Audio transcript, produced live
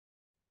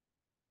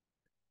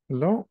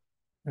Hello,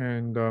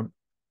 and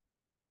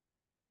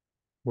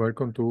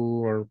welcome to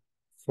our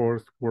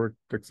fourth worked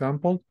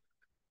example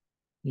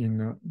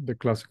in the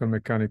classical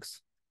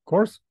mechanics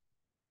course.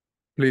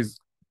 Please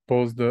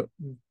pause the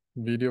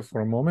video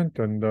for a moment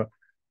and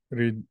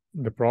read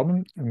the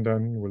problem, and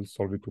then we'll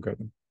solve it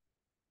together.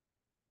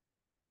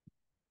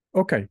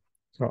 Okay,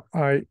 so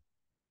I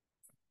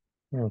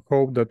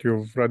hope that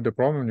you've read the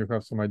problem and you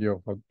have some idea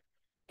of how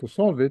to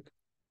solve it,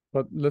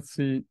 but let's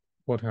see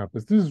what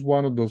happens. This is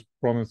one of those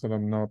problems that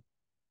I'm not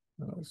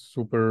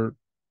super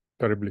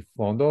terribly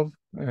fond of,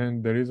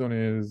 and the reason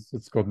is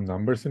it's got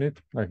numbers in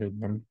it. I hate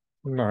them.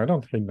 No, I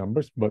don't hate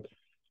numbers, but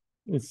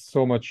it's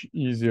so much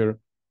easier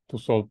to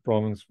solve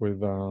problems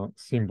with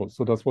symbols.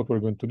 So that's what we're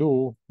going to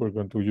do. We're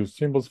going to use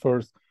symbols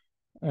first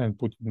and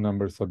put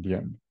numbers at the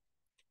end.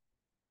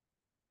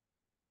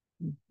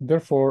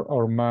 Therefore,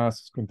 our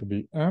mass is going to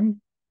be m.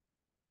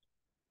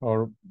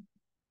 Our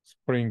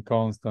spring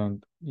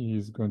constant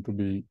is going to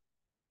be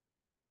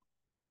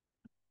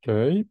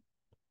k.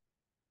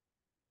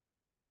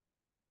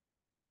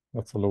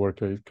 That's a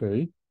lowercase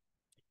k.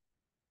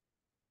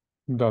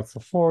 That's a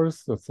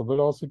force, that's a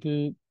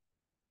velocity,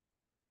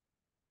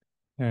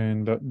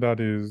 and that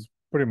is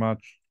pretty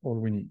much all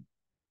we need.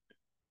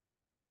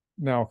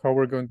 Now, how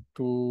we're going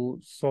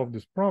to solve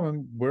this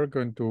problem, we're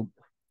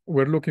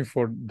looking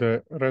for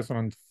the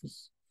resonance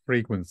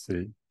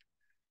frequency.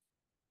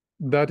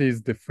 That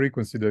is the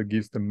frequency that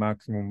gives the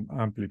maximum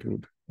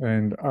amplitude.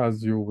 And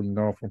as you will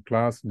know from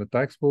class in the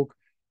textbook,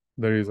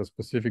 there is a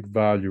specific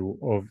value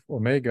of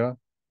omega,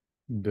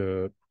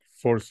 the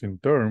forcing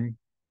term,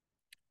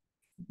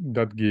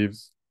 that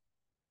gives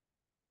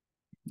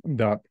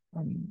that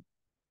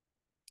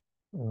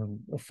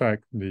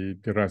effect,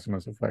 the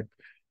resonance effect.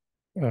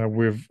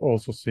 We've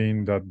also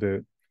seen that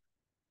the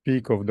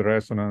peak of the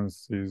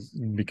resonance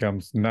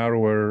becomes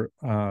narrower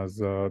as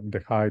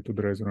the height of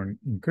the resonance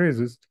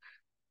increases.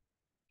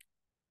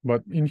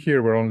 But in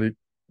here, we're only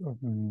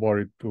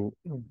worried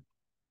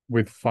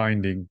with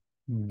finding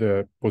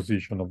the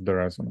position of the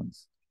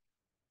resonance.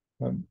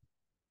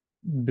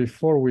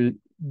 Before we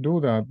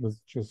do that,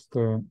 let's just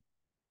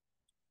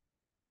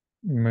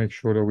make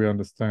sure that we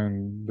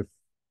understand the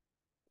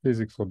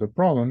physics of the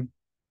problem.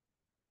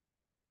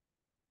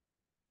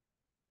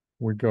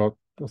 We got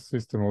a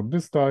system of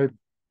this type.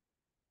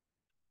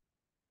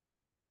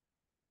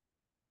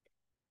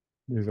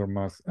 These are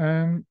mass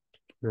m,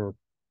 your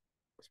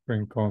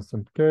spring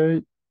constant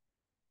k,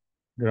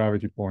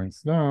 gravity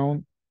points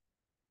down,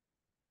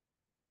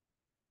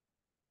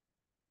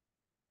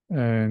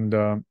 and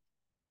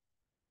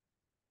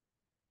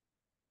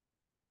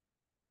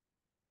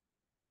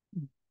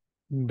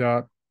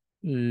that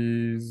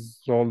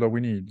is all that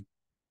we need.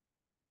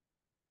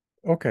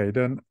 Okay,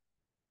 then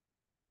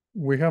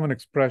we have an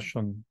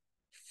expression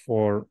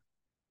for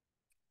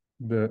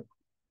the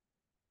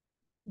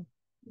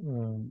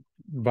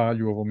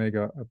value of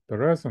omega at the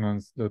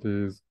resonance, that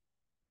is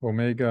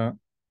omega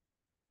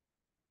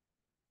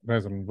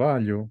resonant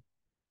value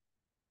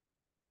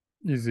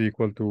is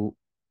equal to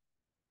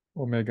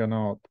omega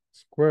naught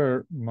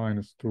square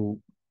minus 2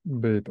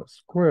 beta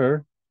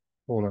square,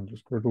 all under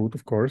square root,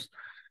 of course,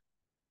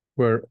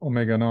 where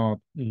omega naught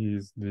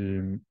is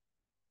the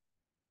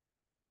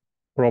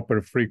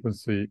proper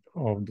frequency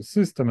of the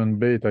system and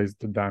beta is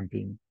the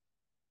damping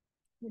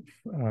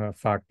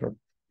factor.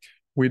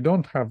 We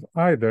don't have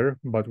either,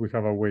 but we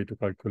have a way to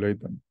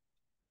calculate them.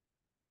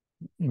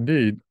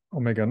 Indeed,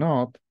 omega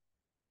naught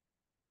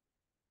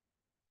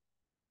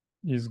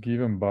is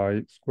given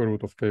by square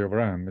root of k over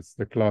m. It's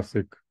the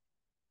classic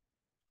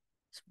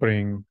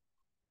spring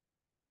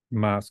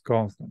mass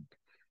constant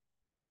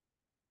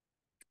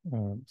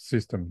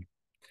system.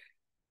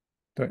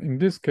 In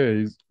this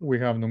case, we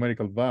have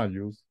numerical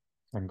values.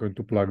 I'm going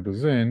to plug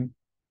those in.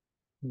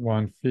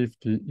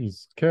 150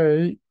 is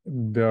k.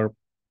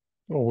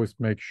 Always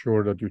make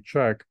sure that you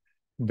check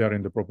they're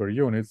in the proper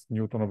units.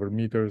 Newton over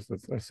meters,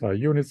 that's SI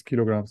units.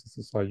 Kilograms,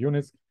 that's SI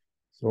units.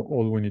 So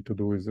all we need to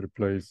do is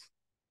replace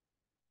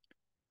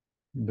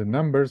the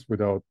numbers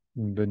without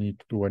the need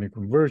to do any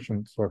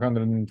conversion. So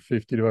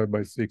 150 divided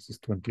by 6 is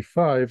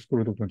 25. Square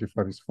root of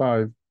 25 is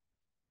 5.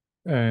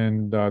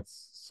 And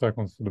that's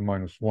seconds to the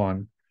minus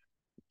 1.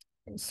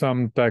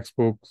 Some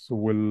textbooks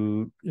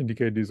will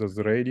indicate this as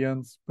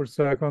radians per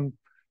second.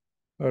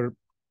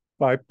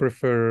 I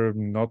prefer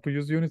not to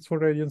use units for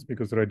radians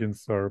because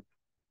radians are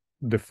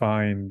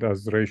defined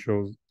as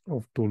ratios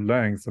of two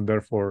lengths and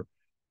therefore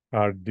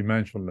are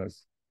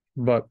dimensionless.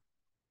 But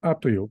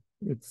up to you.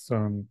 It's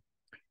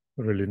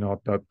really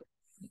not that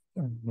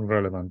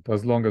relevant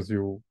as long as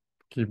you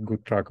keep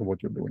good track of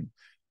what you're doing.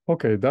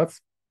 Okay, that's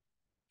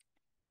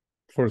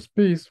first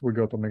piece. We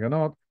got omega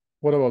naught.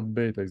 What about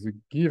beta? Is it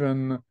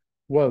given?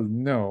 Well,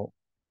 no,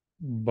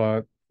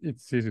 but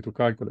it's easy to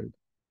calculate.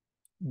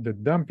 The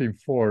damping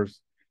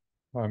force,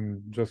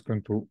 I'm just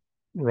going to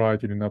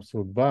write it in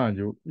absolute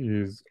value,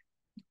 is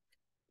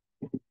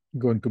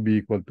going to be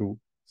equal to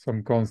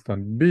some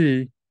constant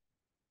b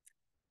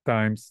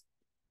times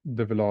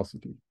the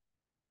velocity.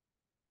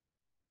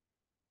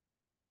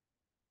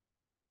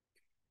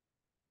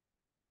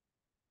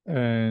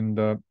 And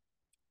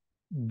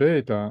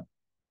beta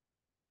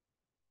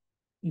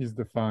is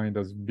defined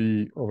as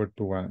b over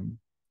 2m.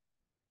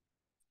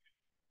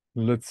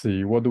 Let's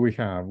see, what do we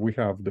have? We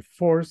have the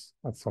force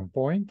at some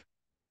point,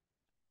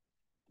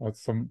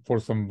 for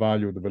some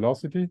value of the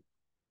velocity,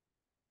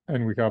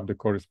 and we have the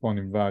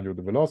corresponding value of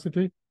the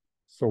velocity,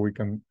 so we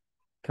can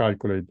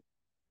calculate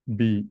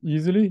b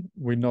easily.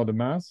 We know the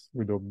mass.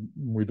 We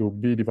do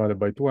b divided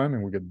by 2m,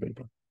 and we get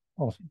beta.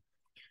 Awesome.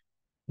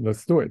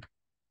 Let's do it.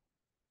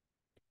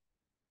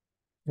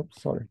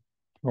 Oops, sorry,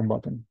 wrong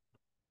button.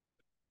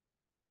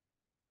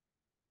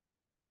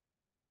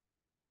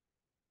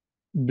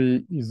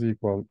 B is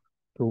equal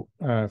to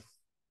F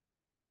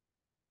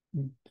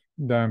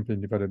damping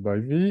divided by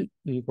V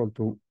equal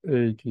to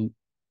 80.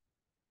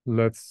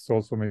 Let's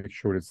also make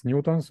sure it's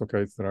newtons.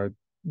 Okay, it's the right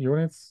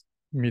units.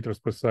 Meters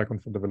per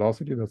second for the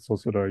velocity. That's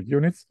also the right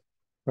units.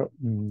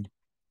 V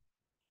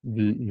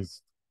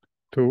is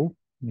 2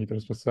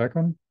 meters per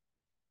second.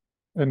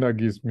 And that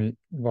gives me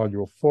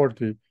value of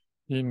 40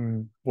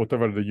 in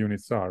whatever the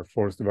units are,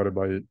 force divided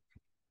by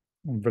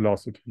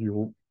velocity.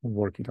 You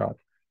work it out.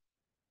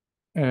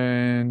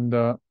 And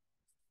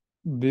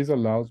this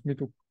allows me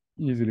to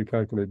easily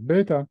calculate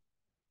beta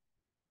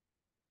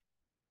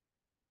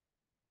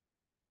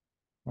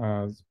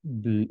as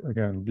b,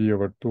 again, b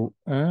over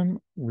 2m,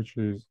 which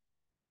is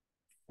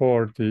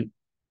 40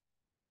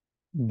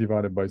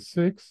 divided by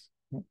 6.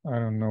 I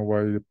don't know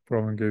why the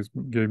problem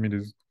gave me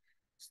this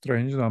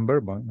strange number,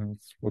 but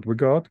that's what we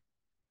got.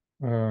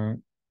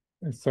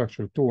 It's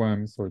actually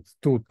 2m, so it's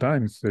 2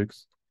 times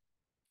 6.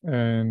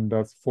 And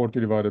that's 40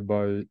 divided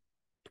by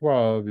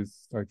 12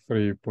 is like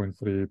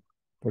 3.3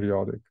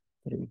 periodic.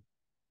 3.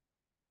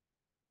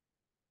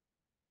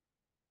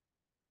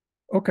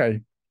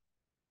 Okay.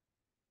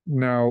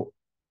 Now,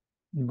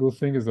 good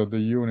thing is that the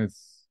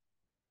units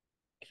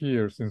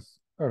here, since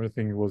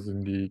everything was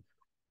in the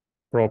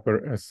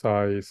proper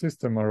SI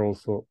system, are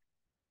also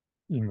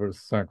inverse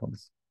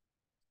seconds.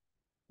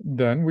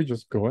 Then we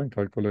just go and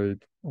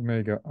calculate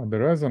omega at the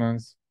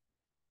resonance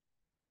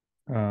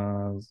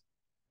as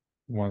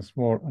once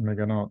more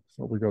omega naught.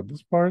 So we got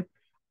this part,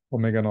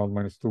 omega naught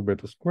minus 2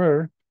 beta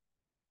square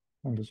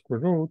and the square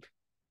root.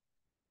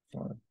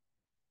 Sorry.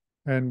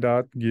 And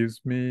that gives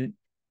me,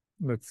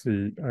 let's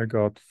see, I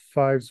got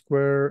 5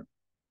 square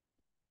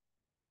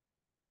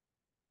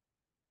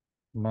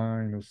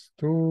minus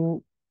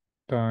 2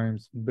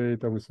 times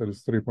beta, we said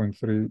is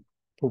 3.3,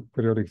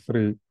 periodic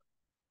 3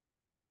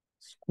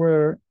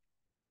 square.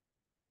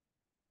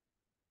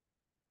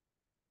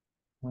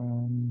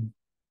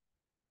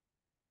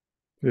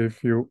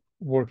 If you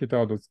work it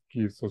out, it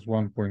gives us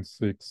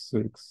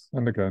 1.66.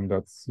 And again,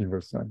 that's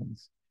inverse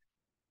seconds.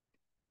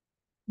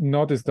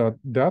 Notice that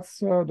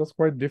that's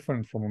quite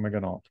different from omega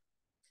naught.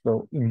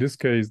 So in this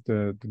case,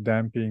 the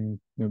damping,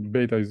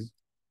 beta is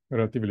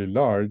relatively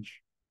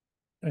large,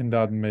 and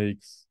that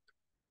makes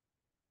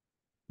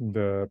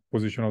the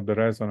position of the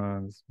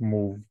resonance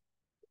move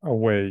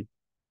away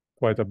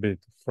quite a bit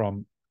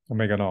from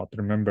omega naught.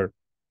 Remember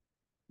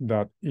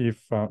that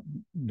if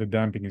the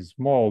damping is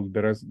small,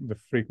 the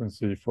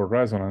frequency for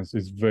resonance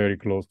is very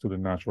close to the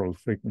natural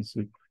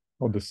frequency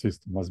of the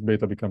system. As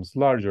beta becomes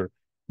larger,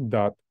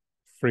 that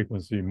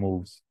frequency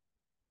moves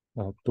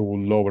to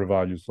lower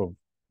values of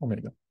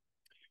omega.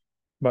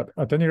 But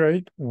at any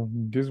rate,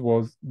 this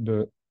was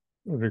the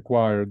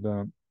required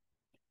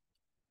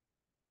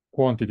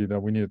quantity that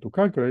we needed to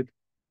calculate,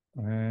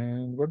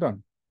 and we're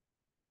done.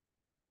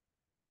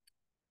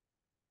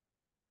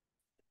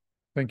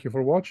 Thank you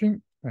for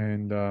watching,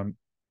 and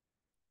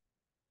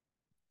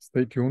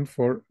stay tuned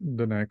for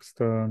the next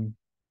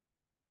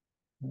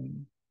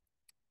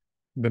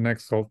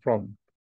solved problem.